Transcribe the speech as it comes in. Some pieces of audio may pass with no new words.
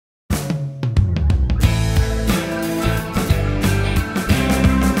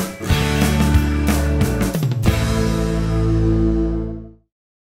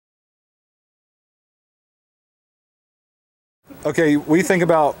Okay, we think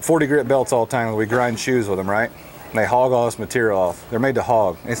about 40 grit belts all the time when we grind shoes with them, right? They hog all this material off. They're made to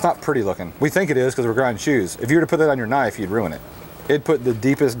hog. It's not pretty looking. We think it is because we're grinding shoes. If you were to put that on your knife, you'd ruin it. It'd put the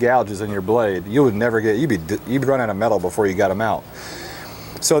deepest gouges in your blade. You would never get, you'd run out of metal before you got them out.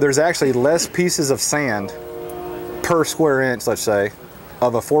 So there's actually less pieces of sand per square inch, let's say,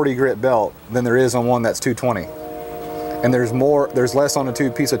 of a 40 grit belt than there is on one that's 220. And there's less on a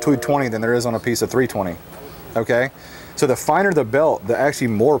piece of 220 than there is on a piece of 320, okay? So the finer the belt, the actually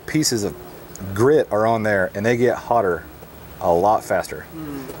more pieces of grit are on there, and they get hotter a lot faster.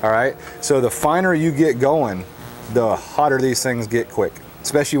 All right, so the finer you get going, the hotter these things get quick,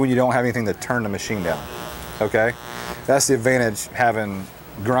 especially when you don't have anything to turn the machine down. Okay, that's the advantage having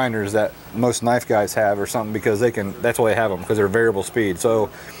grinders that most knife guys have or something, because that's why they have them, because they're variable speed.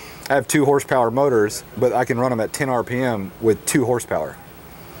 So I have 2 horsepower motors, but I can run them at 10 RPM with 2 horsepower.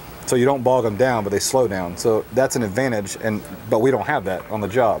 So you don't bog them down, but they slow down. So that's an advantage, but we don't have that on the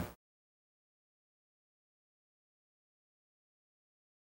job.